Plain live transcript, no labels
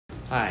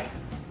Hi,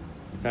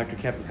 Dr.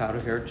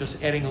 Capicotto here,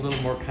 just adding a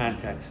little more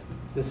context.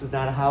 This is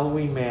not a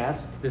Halloween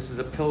mask. This is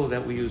a pillow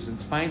that we use in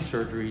spine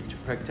surgery to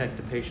protect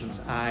the patient's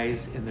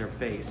eyes and their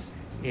face.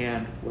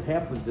 And what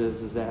happens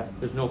is that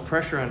there's no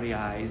pressure on the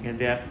eyes, and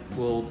that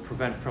will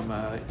prevent from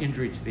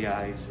injury to the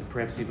eyes and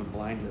perhaps even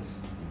blindness.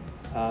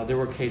 There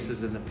were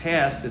cases in the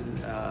past,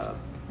 a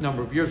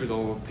number of years ago,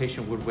 where a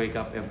patient would wake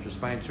up after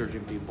spine surgery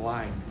and be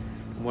blind.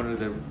 One of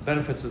the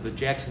benefits of the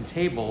Jackson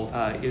table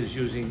is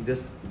using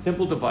this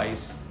simple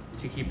device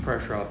to keep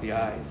pressure off the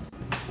eyes.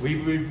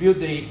 We've reviewed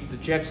the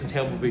Jackson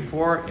table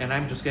before, and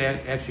I'm just going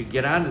to actually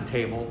get on the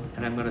table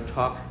and I'm going to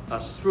talk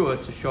us through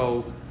it to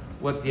show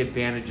what the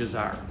advantages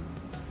are.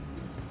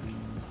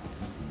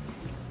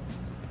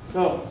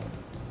 So,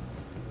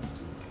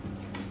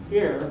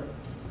 here,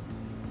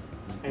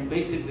 I'm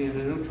basically in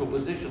a neutral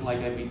position like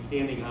I'd be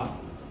standing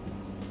up.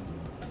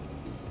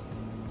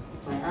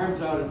 My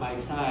arms out at my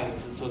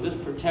sides, and so this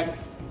protects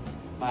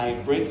my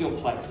brachial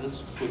plexus,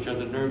 which are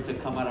the nerves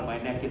that come out of my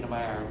neck into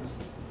my arms,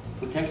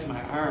 protects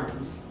my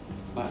arms,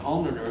 my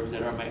ulnar nerves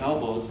that are my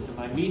elbows, and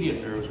my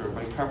median nerves or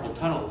my carpal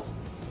tunnels.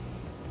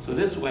 So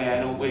this way I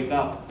don't wake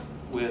up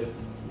with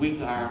weak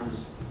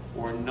arms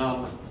or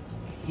numb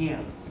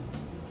hands.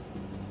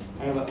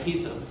 I have a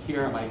piece of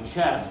here on my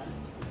chest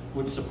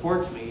which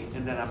supports me,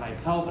 and then on my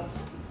pelvis.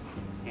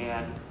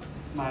 And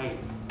my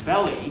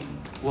belly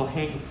will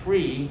hang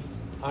free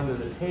under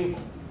the table.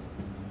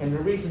 And the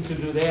reason to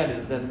do that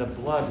is then the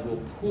blood will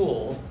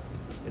pool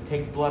and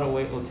take blood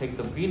away, will take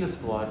the venous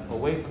blood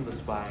away from the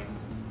spine.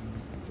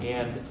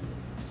 And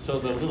so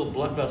the little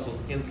blood vessels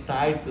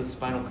inside the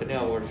spinal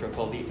canal, which are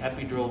called the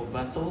epidural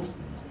vessels,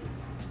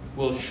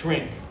 will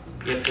shrink.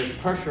 If there's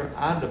pressure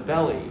on the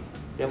belly,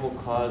 that will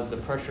cause the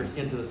pressure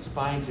into the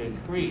spine to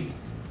increase,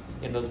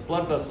 and those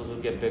blood vessels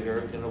will get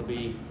bigger, and there'll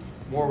be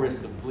more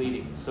risk of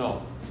bleeding.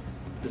 So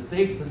the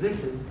safe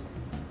position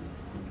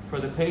for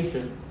the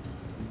patient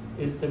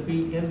is to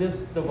be in this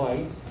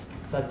device,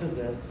 such as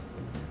this.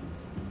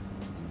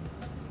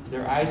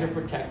 Their eyes are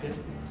protected.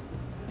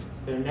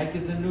 Their neck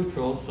is in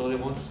neutral, so they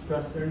won't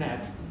stress their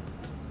neck.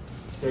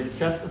 Their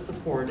chest is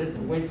supported,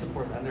 the weight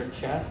supported on their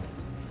chest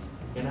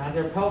and on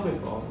their pelvic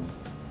bones.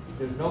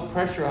 There's no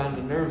pressure on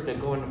the nerves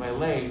that go into my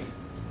legs,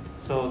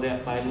 so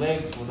that my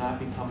legs will not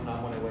become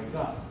numb when I wake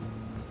up.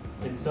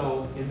 And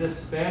so, in this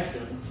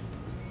fashion,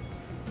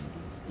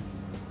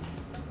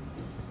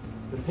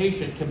 the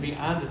patient can be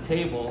on the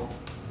table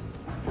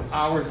for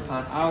hours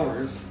upon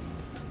hours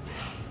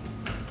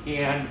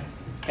and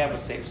have a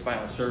safe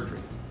spinal surgery.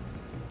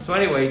 So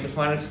anyway, just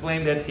want to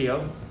explain that to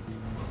you.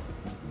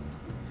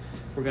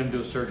 We're going to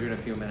do a surgery in a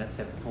few minutes.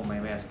 I have to pull my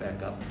mask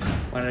back up.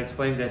 I want to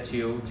explain that to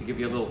you to give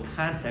you a little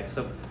context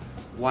of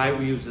why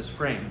we use this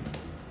frame.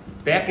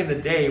 Back in the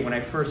day when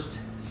I first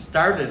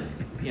started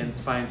in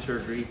spine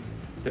surgery,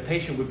 the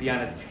patient would be on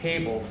a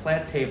table,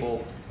 flat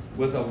table,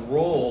 with a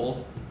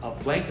roll, a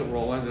blanket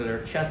roll under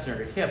their chest and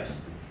their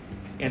hips,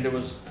 and there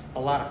was a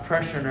lot of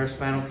pressure in their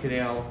spinal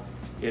canal.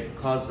 It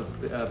caused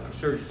the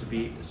surgeries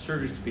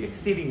to be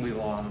exceedingly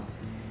long,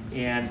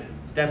 and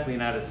definitely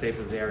not as safe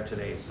as they are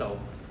today. So,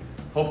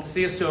 hope to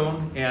see you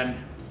soon, and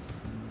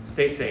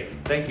stay safe.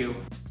 Thank you.